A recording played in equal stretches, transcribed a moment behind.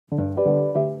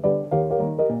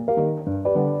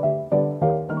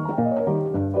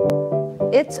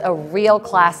It's a real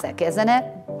classic, isn't it?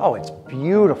 Oh, it's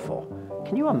beautiful.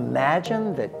 Can you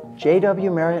imagine that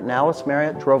J.W. Marriott and Alice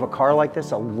Marriott drove a car like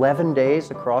this 11 days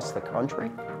across the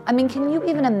country? I mean, can you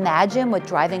even imagine what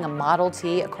driving a Model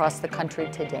T across the country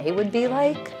today would be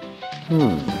like?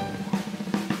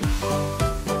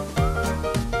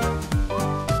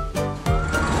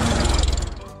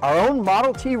 Our own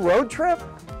Model T road trip?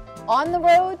 On the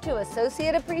road to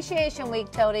Associate Appreciation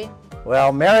Week, Tony.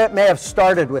 Well, Marriott may have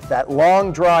started with that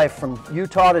long drive from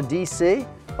Utah to D.C.,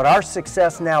 but our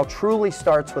success now truly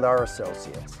starts with our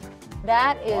associates.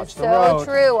 That is so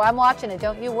true. I'm watching it,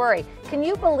 don't you worry. Can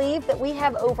you believe that we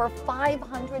have over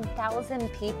 500,000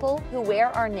 people who wear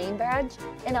our name badge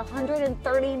in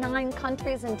 139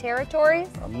 countries and territories?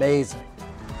 Amazing.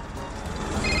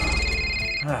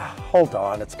 Hold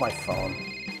on, it's my phone.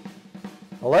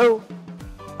 Hello?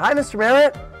 Hi, Mr.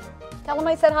 Marriott. Tell him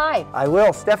I said hi. I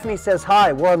will. Stephanie says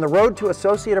hi. We're on the road to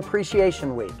Associate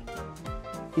Appreciation Week.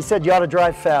 He said you ought to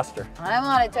drive faster. I'm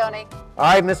on it, Tony. All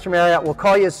right, Mr. Marriott, we'll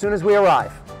call you as soon as we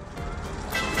arrive.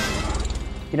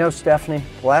 You know, Stephanie,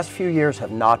 the last few years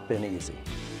have not been easy,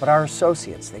 but our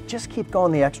associates, they just keep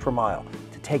going the extra mile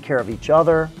to take care of each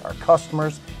other, our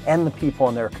customers, and the people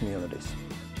in their communities.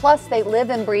 Plus, they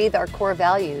live and breathe our core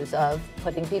values of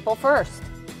putting people first,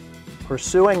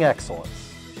 pursuing excellence,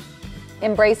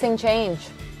 embracing change,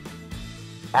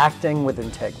 acting with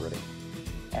integrity,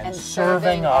 and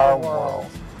serving our world.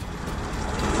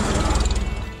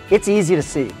 It's easy to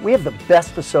see. We have the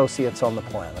best associates on the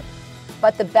planet.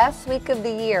 But the best week of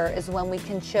the year is when we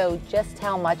can show just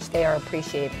how much they are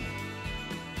appreciated.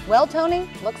 Well, Tony,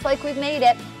 looks like we've made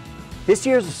it. This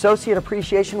year's Associate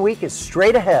Appreciation Week is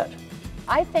straight ahead.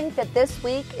 I think that this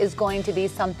week is going to be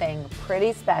something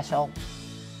pretty special.